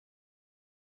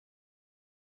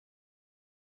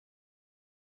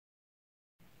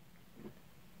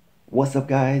What's up,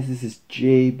 guys? This is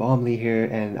Jay Bomley here,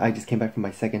 and I just came back from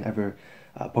my second ever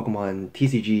Pokemon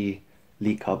TCG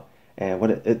League Cup, and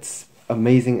it's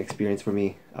amazing experience for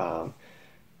me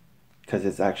because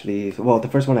it's actually, well, the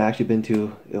first one I actually been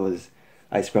to,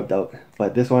 I scrubbed out,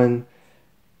 but this one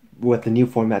with the new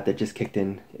format that just kicked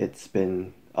in, it's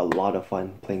been a lot of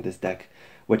fun playing this deck,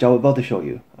 which I was about to show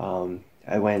you. I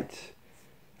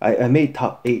made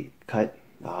top 8 cut.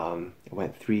 I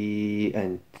went 3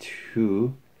 and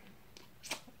 2.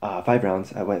 5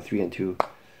 rounds. I went 3 and 2.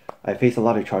 I faced a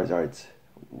lot of Charizards.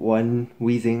 One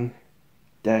Weezing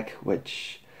deck,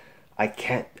 which I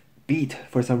can't beat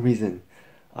for some reason.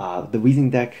 The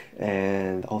Weezing deck,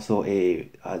 and also a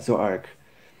Zoroark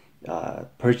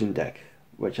Persian deck,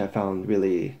 which I found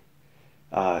really...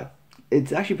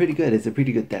 it's actually pretty good. It's a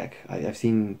pretty good deck. I've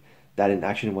seen that in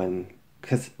action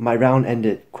because my round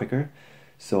ended quicker,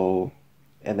 so,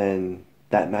 and then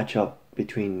that matchup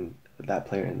between that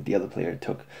player and the other player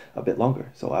took a bit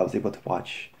longer, so I was able to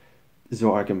watch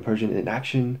Zoroark and Persian in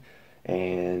action,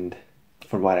 and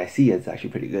from what I see, it's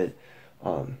actually pretty good.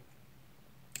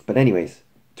 But anyways,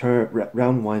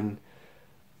 round 1,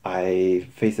 I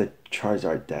faced a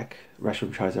Charizard deck,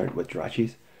 Reshiram Charizard with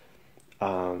Jirachis.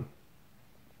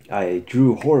 I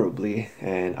drew horribly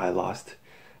and I lost.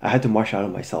 I had to march out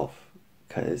of myself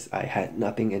because I had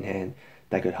nothing in hand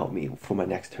that could help me for my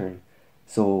next turn.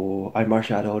 So I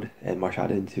marshadowed and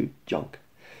marshadowed into junk.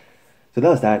 So that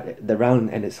was that. The round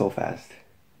ended so fast.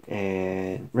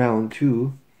 And round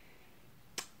two,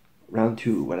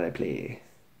 what did I play?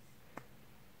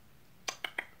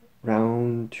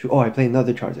 Round 2, oh, I played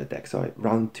another Charizard deck. So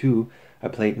round 2, I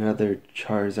played another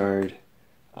Charizard.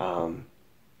 I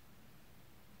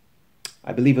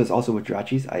believe it was also with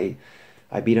Jirachis.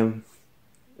 I beat him.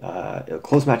 A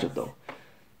close matchup though,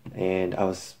 and I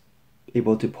was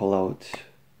able to pull out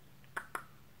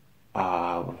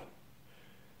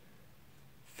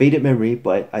Faded Memory,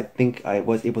 but I think I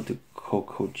was able to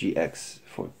Coco GX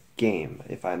for game,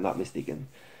 if I'm not mistaken.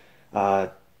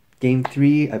 Game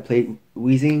 3, I played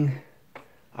Weezing.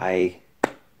 I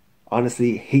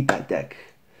honestly hate that deck,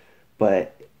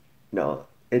 but no,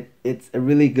 it's a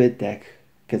really good deck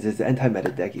because it's an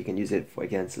anti-meta deck. You can use it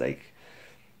against, like,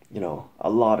 a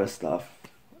lot of stuff.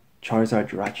 Charizard,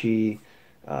 Jirachi,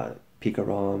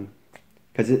 Pikachu,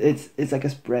 because it's like a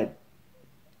spread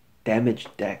damage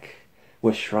deck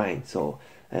with Shrine. So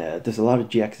there's a lot of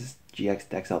GX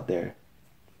decks out there,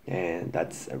 and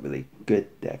that's a really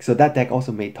good deck. So that deck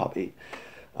also made top 8,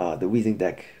 the Weezing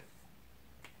deck,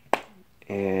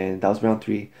 and that was round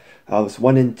 3. I was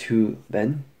 1 and 2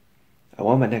 then. I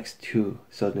won my next 2.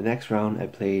 So the next round I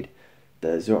played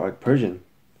the Zoroark Persian,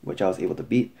 which I was able to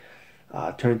beat.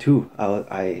 Turn 2,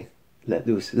 I let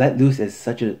loose. Let loose is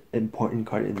such an important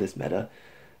card in this meta,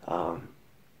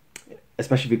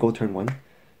 especially if you go turn 1.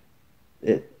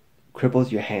 It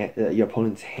cripples your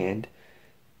opponent's hand,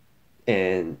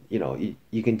 and you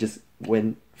can just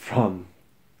win from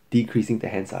decreasing the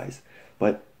hand size.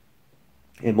 But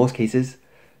in most cases,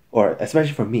 or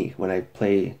especially for me, when I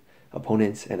play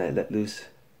opponents and I let loose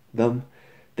them,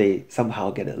 they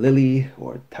somehow get a Lily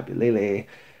or Tapu Lele,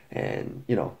 and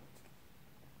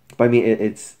but I mean,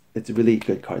 it's a really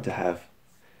good card to have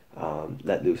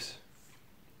let loose.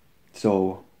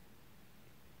 So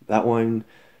that one,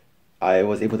 I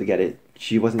was able to get it.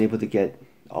 She wasn't able to get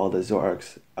all the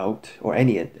Zoroarks out, or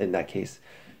any in that case.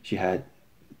 She had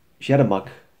a Muck,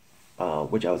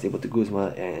 which I was able to Guzma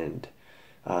and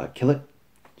kill it.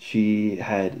 She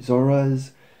had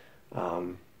Zoras,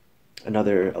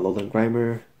 another Alolan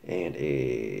Grimer, and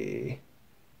a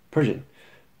Persian.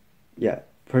 Yeah,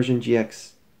 Persian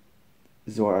GX,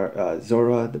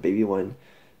 Zora, the baby one,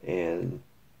 and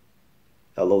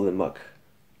Alolan Muck.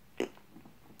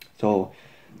 So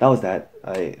that was that.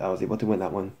 I was able to win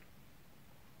that one.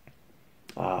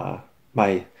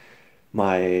 My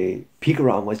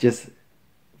Pikachu was just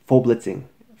full blitzing.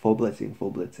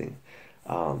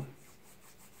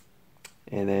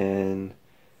 And then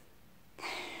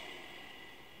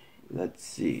let's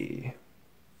see.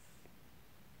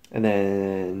 And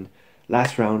then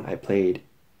last round I played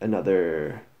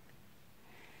another...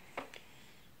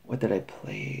 What did I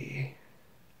play?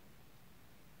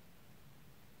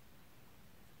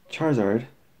 Charizard.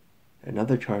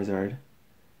 Another Charizard,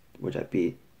 which I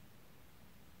beat.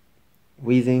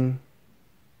 Weezing.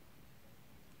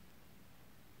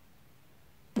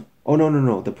 Oh,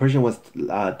 no. The Persian was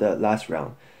the last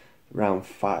round. Round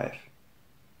 5.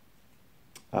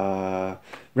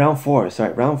 Round 4.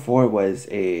 Sorry, round 4 was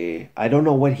a... I don't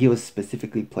know what he was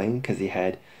specifically playing, because he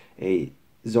had a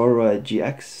Zora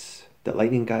GX, the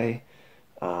lightning guy,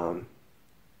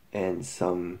 and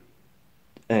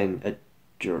and a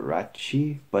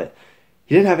Jirachi, but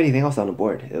he didn't have anything else on the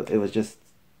board. It was just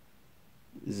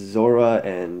Zora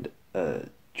and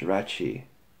Jirachi,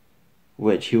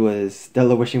 which he was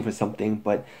still wishing for something,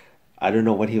 but I don't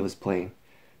know what he was playing.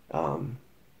 Um,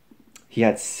 he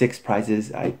had 6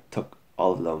 prizes. I took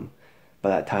all of them. By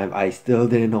that time, I still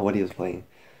didn't know what he was playing.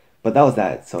 But that was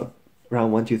that. So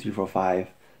round 1, 2, 3, 4, 5.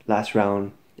 Last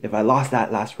round. If I lost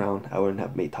that last round, I wouldn't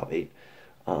have made top 8.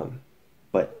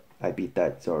 But I beat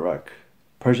that Zorak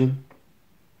Persian.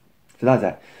 So that was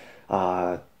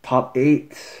that. Top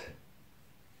 8.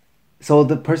 So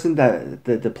the person that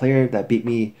the player that beat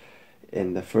me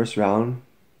in the first round,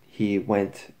 he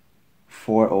went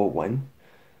 4-0-1.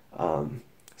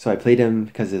 So I played him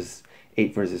because it's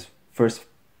 8 versus first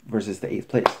versus the 8th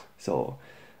place. So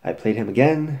I played him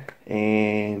again,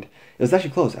 and it was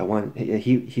actually close. I won.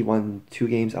 He won 2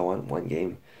 games. I won 1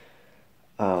 game.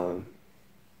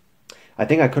 I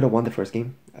think I could have won the first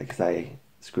game because I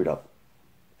screwed up.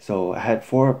 So I had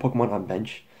 4 Pokemon on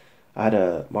bench. I had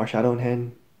a Marshadow in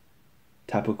hand,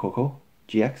 Tapu Koko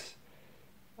GX,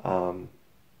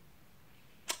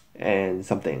 and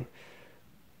something.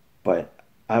 But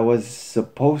I was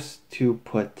supposed to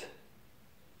put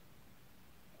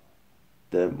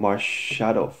the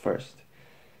Marshadow first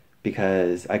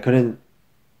because I couldn't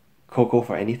Coco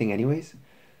for anything anyways.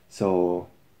 So,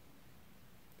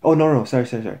 oh no, sorry.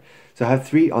 So I have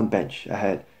 3 on bench. I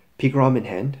had Pikachu in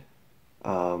hand,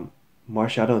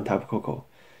 Marshadow and Tapu Koko.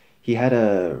 He had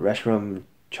a Reshiram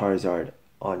Charizard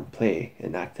on play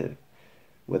and active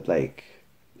with like,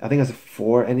 I think it was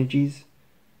 4 energies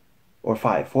or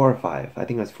 5, 4 or 5. I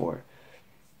think it was 4.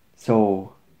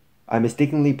 So I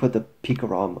mistakenly put the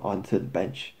Pikachu onto the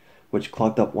bench, which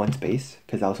clogged up 1 space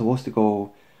because I was supposed to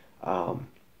go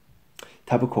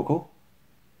Tapu Koko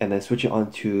and then switch it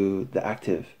onto the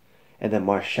active, and then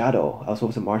Marshadow. I was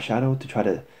supposed to Marshadow to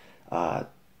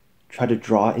try to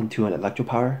draw into an Electro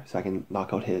Power so I can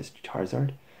knock out his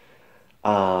Charizard.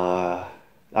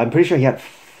 I'm pretty sure he had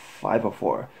 5 or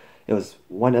 4. It was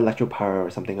 1 Electro Power or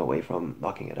something away from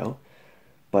knocking it out.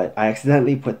 But I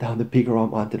accidentally put down the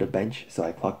Pikachu onto the bench, so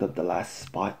I clogged up the last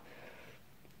spot.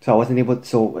 So I wasn't able to,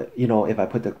 so, you know, if I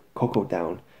put the Coco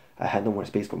down, I had no more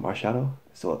space for Marshadow,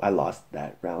 so I lost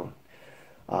that round.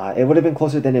 It would have been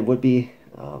closer than it would be.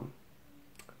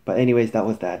 But anyways, that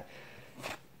was that.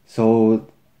 So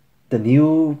the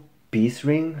new Beast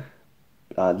Ring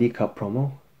League Cup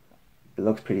promo, it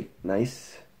looks pretty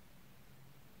nice.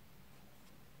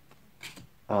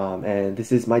 And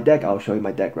this is my deck. I'll show you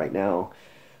my deck right now.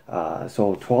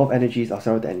 So 12 energies. I'll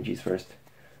start with the energies first.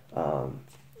 I'll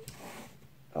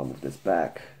move this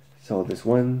back. So there's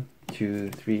 1, 2,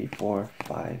 3, 4,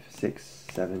 5, 6,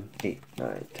 7, 8,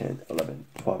 9, 10, 11,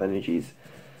 12 energies.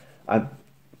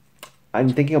 I'm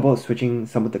thinking about switching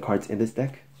some of the cards in this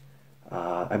deck.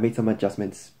 I made some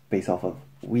adjustments based off of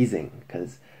Wheezing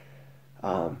because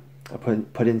I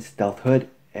put in Stealth Hood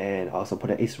and also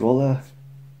put an Ace Roller.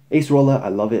 Ace Roller, I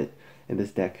love it in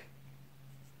this deck.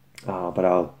 But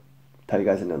I'll tell you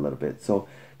guys in a little bit. So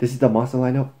this is the monster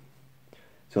lineup.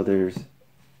 So there's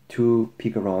 2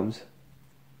 Pika-ROMs.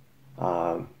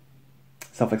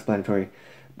 Self-explanatory.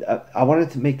 I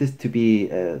wanted to make this to be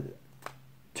a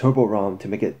Turbo-ROM to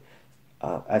make it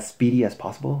as speedy as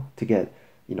possible to get,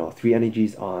 you know, 3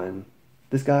 energies on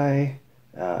this guy,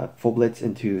 full blitz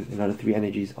into another 3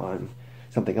 energies on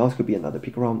something else. Could be another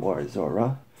Pika-ROM or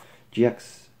Zora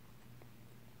GX.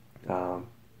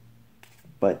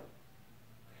 But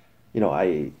you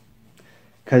know,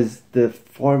 because the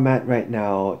format right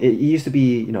now, it used to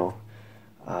be, you know,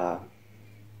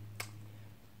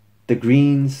 the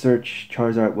green search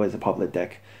Charizard was a popular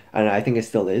deck, and I think it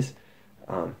still is.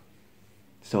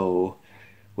 So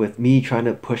with me trying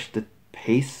to push the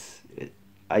pace,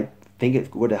 I think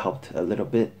it would have helped a little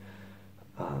bit.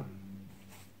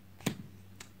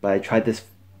 But I tried this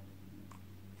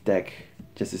deck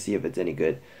just to see if it's any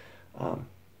good.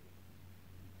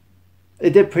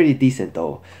 It did pretty decent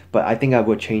though, but I think I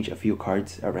would change a few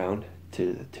cards around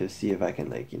to see if I can,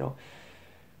 like, you know,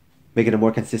 make it a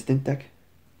more consistent deck.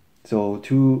 So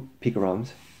 2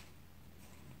 Pika-ROMs.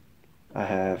 I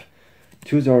have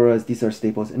 2 Zoras. These are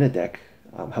staples in a deck.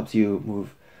 Helps you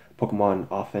move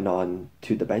Pokemon off and on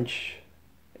to the bench,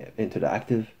 into the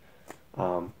active.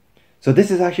 So this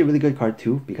is actually a really good card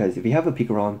too, because if you have a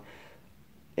Pika-ROM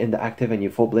in the active and you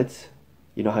full blitz,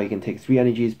 you know how you can take 3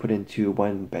 energies, put into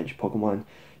 1 bench Pokemon.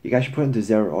 You guys should put into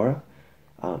Zeraora.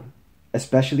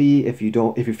 Especially if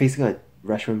you're facing a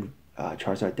Reshiram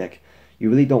Charizard deck, you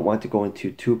really don't want to go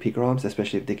into 2 Pika-ROMs,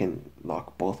 especially if they can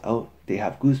knock both out. They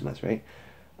have Guzmas, right?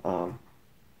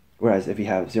 Whereas if you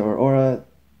have Zeraora,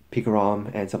 Pikarom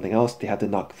and something else, they have to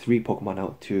knock 3 Pokemon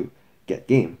out to get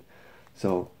game.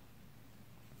 So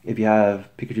if you have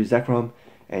Pikachu Zekrom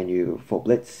and you full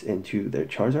blitz into their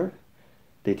Charizard,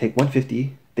 they take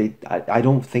 150. I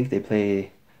don't think they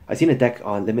play. I've seen a deck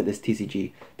on Limitless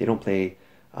TCG. They don't play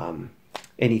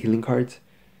any healing cards.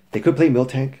 They could play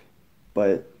Miltank,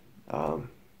 but I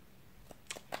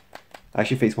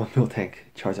actually faced one Miltank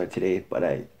Charizard today, but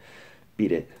I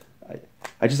beat it.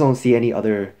 I just don't see any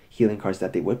other healing cards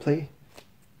that they would play,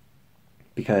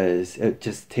 because it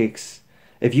just takes,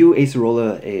 if you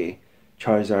Acerola a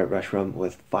Charizard Reshiram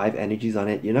with 5 energies on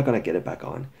it, you're not gonna get it back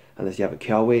on unless you have a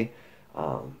Kiawe,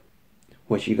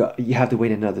 which you have to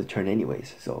wait another turn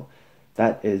anyways. So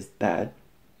that is that.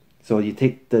 So you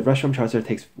take the Reshiram Charizard,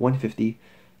 takes 150.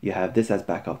 You have this as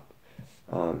backup.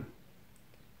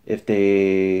 If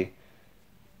they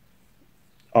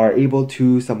are able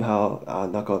to somehow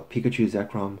knock out Pikachu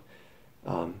Zekrom,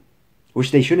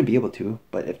 which they shouldn't be able to,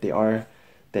 but if they are,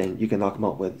 then you can knock them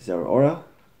out with Zeraora,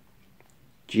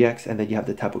 GX, and then you have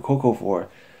the Tapu Koko for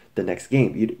the next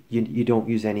game. You don't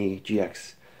use any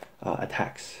GX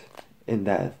attacks in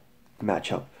that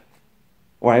matchup,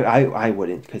 or I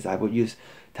wouldn't, because I would use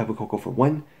Tapu Koko for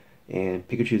 1 and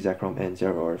Pikachu Zekrom and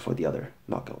Zeraora for the other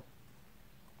knockout.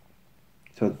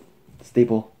 So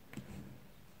staple.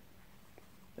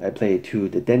 I play 2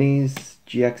 Dedennes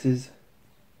GXs.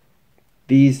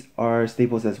 These are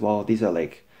staples as well. These are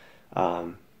like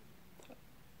a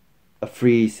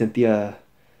free Cynthia,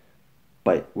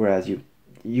 but whereas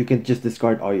you can just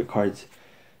discard all your cards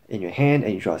in your hand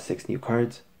and you draw 6 new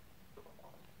cards.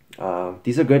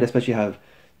 These are good, especially if you have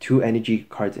 2 energy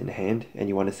cards in hand and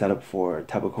you want to set up for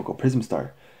Tapu Koko Prism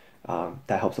Star.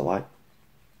 That helps a lot,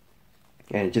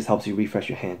 and it just helps you refresh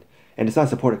your hand, and it's not a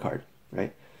supported card,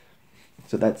 right?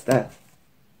 So that's that.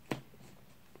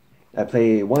 I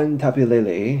play 1 Tapu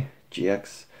Lele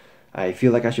GX. I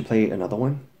feel like I should play another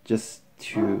one just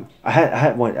to. I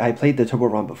had one. I played the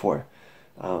TURBO-ROM before.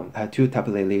 I had 2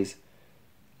 Tapu Leles,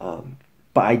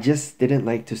 but I just didn't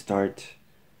like to start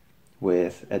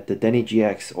with the Denny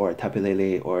GX or Tapu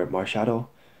Lele or Marshadow.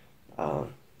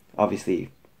 Obviously,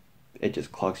 it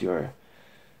just clogs your.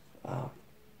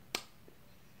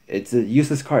 It's a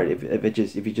useless card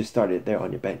if you just start it there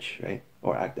on your bench, right?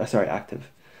 Or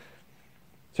active.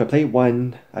 So I play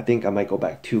 1. I think I might go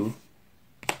back 2.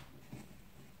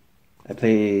 I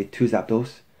play 2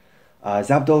 Zapdos.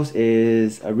 Zapdos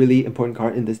is a really important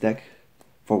card in this deck.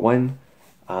 For 1,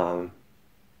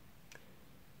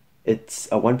 it's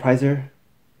a 1 prizer,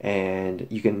 and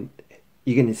you can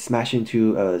smash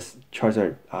into a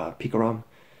Charizard Pikarom.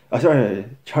 Sorry,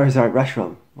 Charizard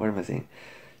Reshiram. What am I saying?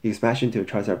 You can smash into a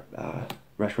Charizard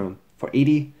Reshiram for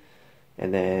 80,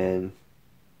 and then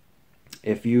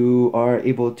if you are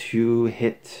able to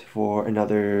hit for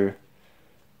another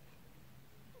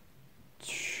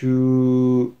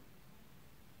 2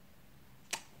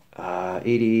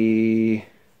 80,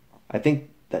 I think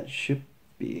that should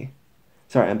be,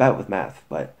 sorry, I'm bad with math,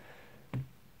 but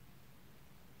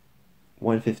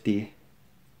 150,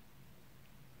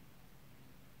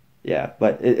 yeah,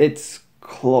 but it's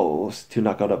close to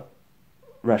knock out a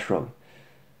Reshiram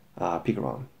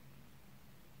Pikarom.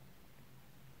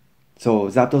 So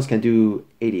Zapdos can do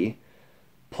 80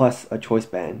 plus a choice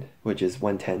band, which is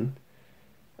 110,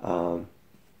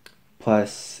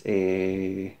 plus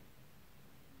a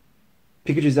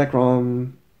Pikachu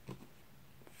Zekrom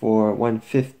for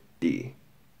 150.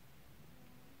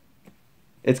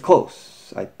 It's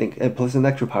close, I think, and plus an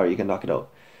extra power, you can knock it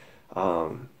out.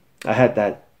 I had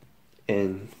that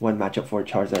in one matchup for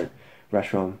Charizard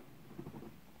Reshiram.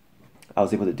 I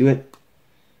was able to do it.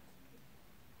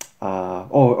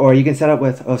 Or you can set up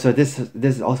with, so this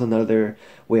is also another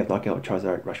way of knocking out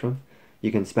Charizard Reshiram.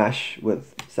 You can smash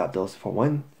with Zapdos for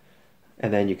 1,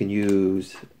 and then you can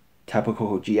use Tapu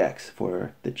Koko GX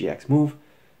for the GX move,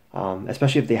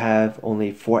 especially if they have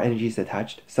only 4 energies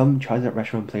attached. Some Charizard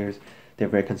Reshiram players, they're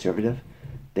very conservative.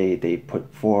 They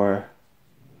put 4,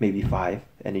 maybe 5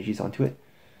 energies onto it,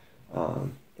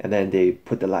 and then they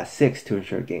put the last 6 to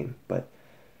ensure a game. But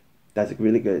that's a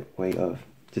really good way of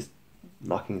just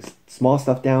knocking small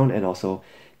stuff down and also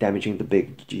damaging the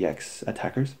big GX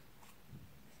attackers.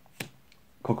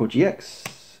 Koko GX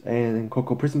and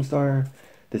Koko Prism Star.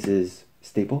 This is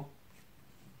staple.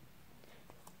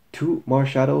 2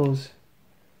 Marshadows.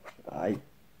 I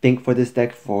think for this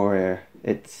deck, for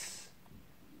it's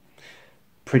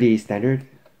pretty standard,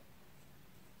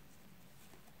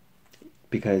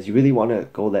 because you really want to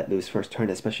go let loose first turn,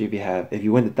 especially if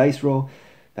you win the dice roll.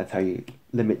 That's how you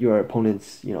limit your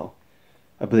opponent's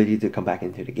ability to come back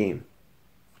into the game.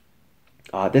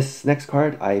 This next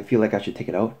card, I feel like I should take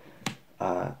it out.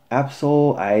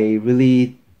 Absol, I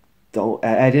really don't.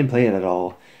 I didn't play it at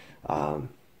all um,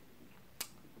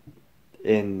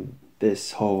 in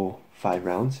this whole 5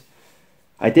 rounds.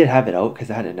 I did have it out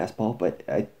because I had an S ball, but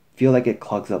I feel like it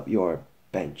clogs up your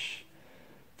bench.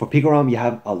 For Pikarom, you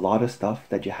have a lot of stuff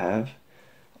that you have.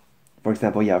 For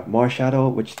example, you have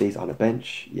Marshadow, which stays on the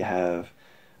bench. You have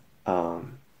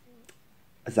um,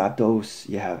 Zapdos.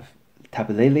 You have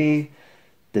Tabalele,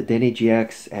 the Dene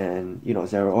GX, and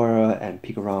Zeraora and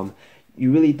Pikarom.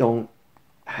 You really don't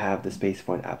have the space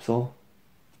for an Absol.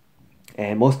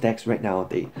 And most decks right now,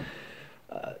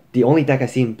 the only deck I've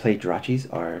seen play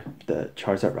Jirachis are the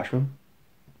Charizard Reshiram,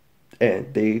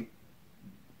 and they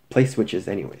play switches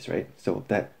anyways, right? So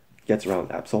that gets around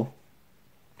Absol.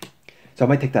 So I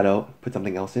might take that out, put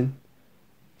something else in.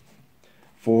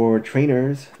 For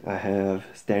trainers, I have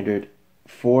standard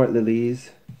 4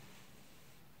 Lilies.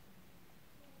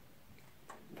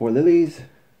 4 Lilies.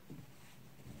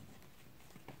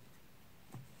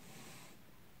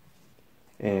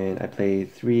 And I play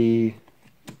 3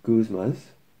 Guzmas,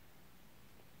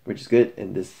 which is good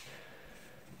in this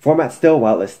format still,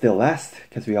 while it still lasts,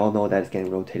 because we all know that it's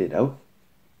getting rotated out.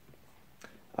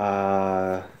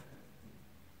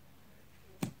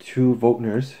 2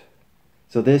 Volkners.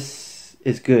 So this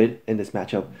is good in this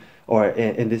matchup, or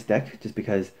in this deck, just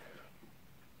because,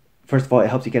 first of all, it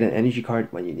helps you get an energy card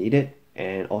when you need it,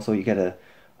 and also you get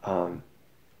an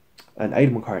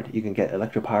item card. You can get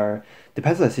Electro Power.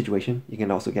 Depends on the situation. You can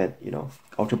also get,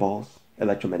 Ultra Balls,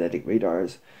 Electromagnetic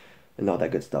Radars, and all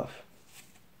that good stuff.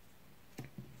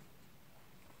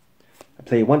 I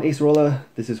play 1 Ace Roller.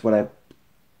 This is what I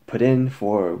put in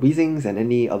for Weezings and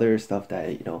any other stuff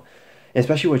that,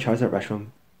 especially with Charizard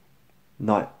Reshiram,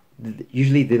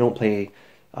 usually they don't play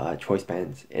choice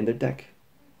bands in their deck.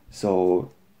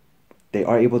 So they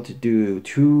are able to do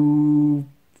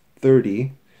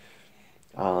 230,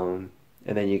 and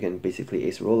then you can basically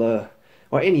Ace Roller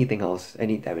or anything else,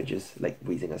 any damages like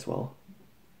Weezing as well.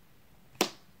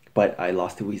 But I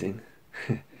lost to Weezing.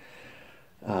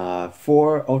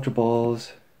 4 Ultra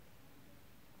Balls,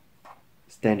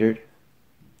 standard,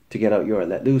 to get out your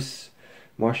Let Loose,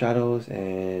 Marshadows,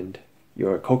 and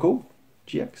your Coco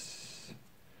GX,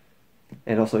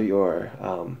 and also your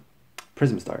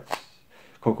Prism Stars,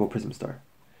 Coco Prism Star.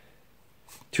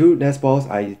 2 Nest Balls.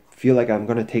 I feel like I'm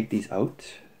gonna take these out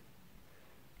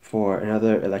for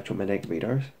another Electromagnetic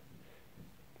Radars,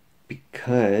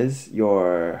 because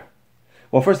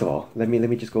well, first of all, let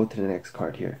me just go to the next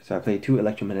card here. So I play 2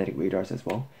 Electromagnetic Radars as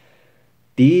well.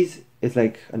 These is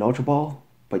like an Ultra Ball,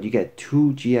 but you get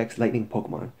 2 GX Lightning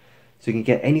Pokemon. So you can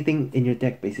get anything in your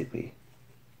deck, basically.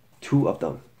 2 of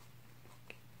them.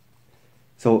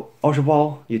 So Ultra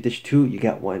Ball, you ditch 2, you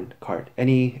get 1 card.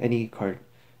 Any card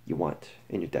you want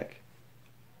in your deck.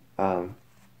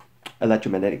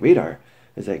 Electromagnetic Radar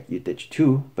is like you ditch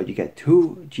 2, but you get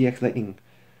 2 GX Lightning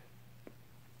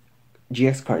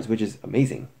GX cards, which is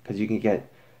amazing, because you can get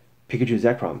Pikachu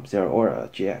Zekrom, Zeraora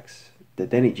GX, the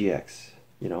Dene GX,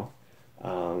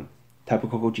 Tapu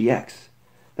Koko GX.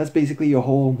 That's basically your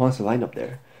whole monster lineup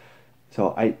there.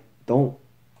 So I don't,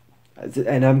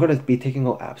 and I'm gonna be taking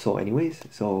out Absol anyways,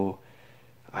 so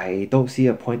I don't see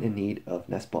a point in need of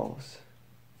Nest Balls.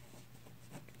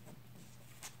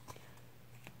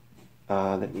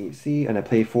 Let me see, and I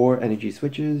play 4 energy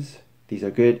switches. These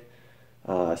are good.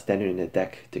 Standard in the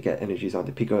deck to get energies on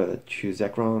the Pikachu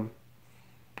Zekrom.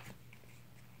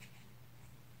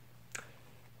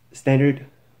 Standard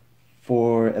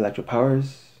for Electro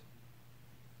Powers.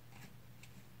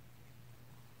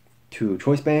 2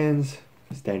 choice bands.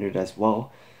 Standard as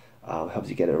well. Helps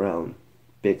you get around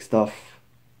big stuff.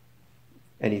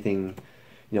 Anything,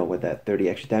 with that 30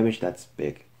 extra damage, that's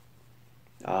big.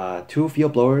 2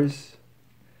 Field Blowers.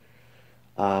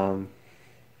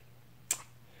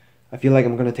 I feel like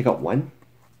I'm gonna take out 1,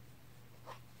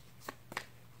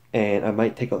 and I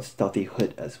might take out Stealthy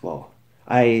Hood as well.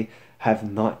 I have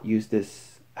not used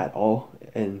this at all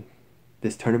in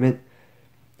this tournament.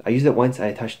 I used it once.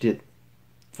 I touched it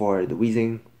for the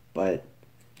Weezing, but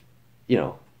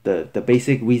the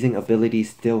basic Weezing ability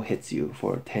still hits you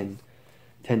for 10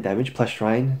 damage plus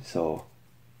Shrine. So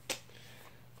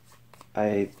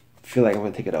I feel like I'm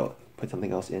gonna take it out, put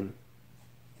something else in.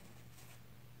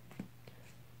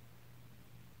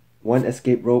 1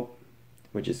 Escape Rope,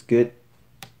 which is good.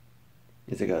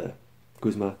 It's like a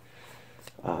Guzma.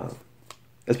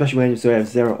 Especially when you have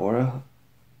Zeraora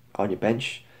on your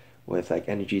bench with like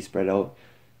energy spread out.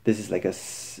 This is like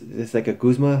a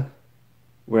Guzma,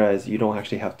 whereas you don't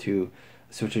actually have to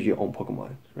switch out your own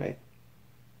Pokemon, right?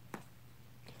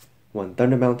 1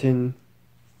 Thunder Mountain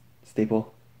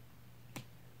staple.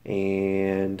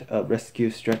 and a rescue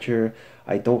stretcher.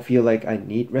 I don't feel like I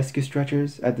need rescue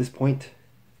stretchers at this point.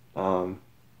 The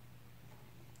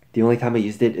only time I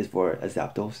used it is for a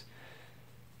Zapdos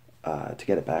to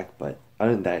get it back, but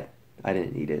other than that, I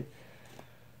didn't need it.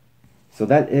 So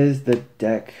that is the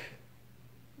deck.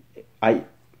 I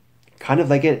kind of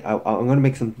like it. I'm going to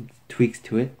make some tweaks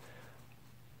to it.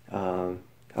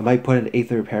 I might put an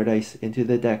Aether Paradise into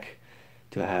the deck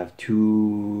to have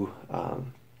two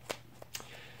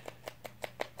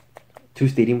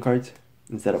stadium cards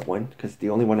instead of one, because the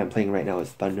only one I'm playing right now is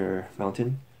Thunder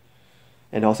Mountain,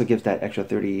 and also gives that extra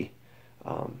 30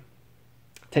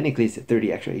 technically it's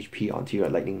 30 extra HP onto your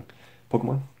lightning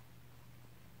Pokemon.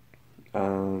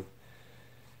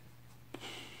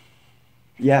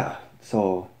 Yeah,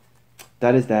 so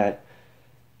that is that.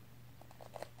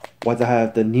 Once I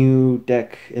have the new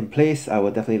deck in place, I will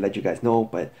definitely let you guys know.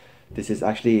 But this is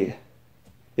actually,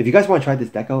 if you guys want to try this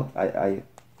deck out,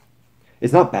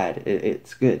 it's not bad.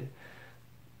 It's good.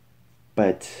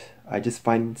 But I just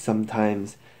find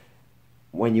sometimes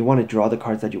when you want to draw the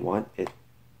cards that you want, it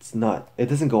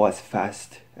doesn't go as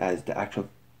fast as the actual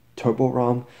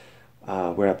TURBO-ROM,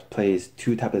 where it plays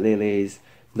 2 Tapu Leles,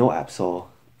 no Absol,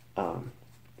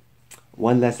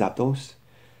 1 less Zapdos,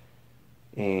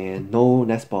 and no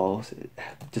Nest Balls. It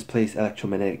just plays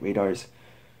Electromagnetic Radars.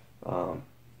 I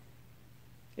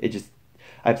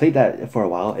played that for a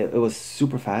while. It was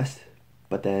super fast,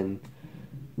 but then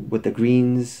with the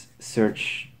greens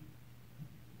search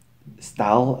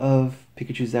style of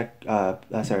Pikachu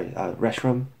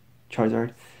Reshiram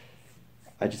Charizard,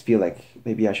 I just feel like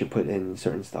maybe I should put in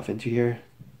certain stuff into here,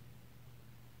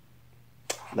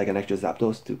 like an extra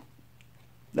Zapdos to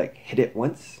like hit it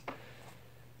once.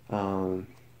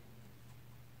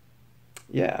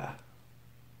 Yeah,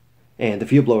 and the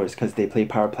field blowers, because they play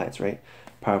power plants, right?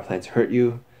 Power plants hurt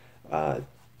you.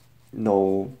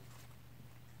 No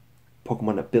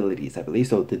Pokemon abilities, I believe.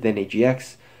 So then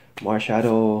AGX,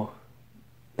 Marshadow,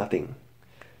 nothing.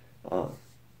 But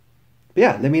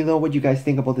yeah, let me know what you guys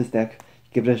think about this deck.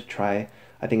 Give it a try.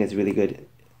 I think it's really good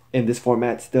in this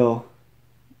format still.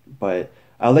 But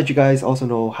I'll let you guys also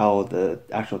know how the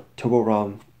actual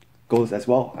TURBO-ROM goes as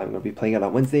well. I'm going to be playing it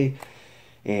on Wednesday.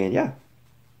 And yeah.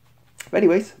 But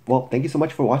anyways, well, thank you so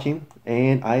much for watching.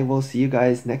 And I will see you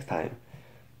guys next time.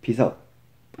 Peace out.